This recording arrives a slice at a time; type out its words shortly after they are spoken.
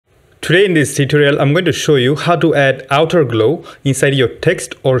Today in this tutorial, I'm going to show you how to add outer glow inside your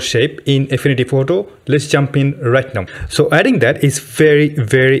text or shape in Affinity Photo. Let's jump in right now. So adding that is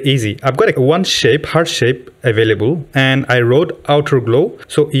very easy. I've got one shape, heart shape available, and I wrote outer glow.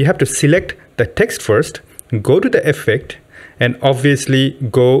 So you have to select the text first, go to the effect, and obviously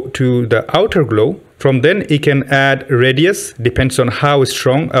go to the outer glow. From then you can add radius, depends on how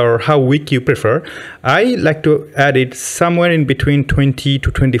strong or how weak you prefer. I like to add it somewhere in between 20 to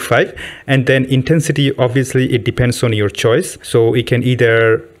 25, and then intensity, obviously it depends on your choice. So you can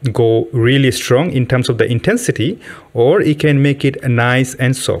either go really strong in terms of the intensity, or you can make it nice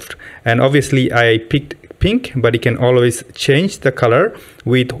and soft. And obviously I picked pink, but you can always change the color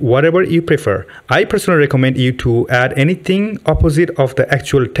with whatever you prefer. I personally recommend you to add anything opposite of the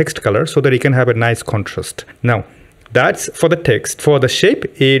actual text color so that you can have a nice contrast. Now, that's for the text. For the shape,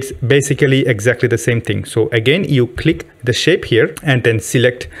 it's basically exactly the same thing. So again, you click the shape here and then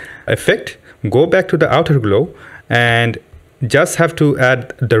select effect, go back to the outer glow, and just have to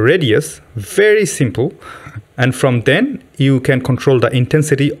add the radius. Very simple. And from then you can control the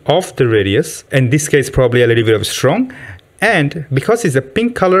intensity of the radius. In this case, probably a little bit of strong. And because it's a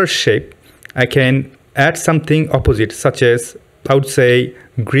pink color shape, I can add something opposite, such as I would say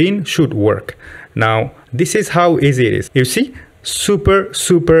green should work. Now, this is how easy it is. You see,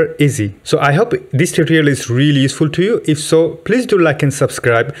 super easy. So I hope this tutorial is really useful to you. If so, please do like and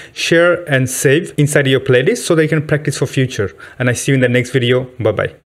subscribe, share and save inside your playlist so that you can practice for future. And I see you in the next video. Bye bye.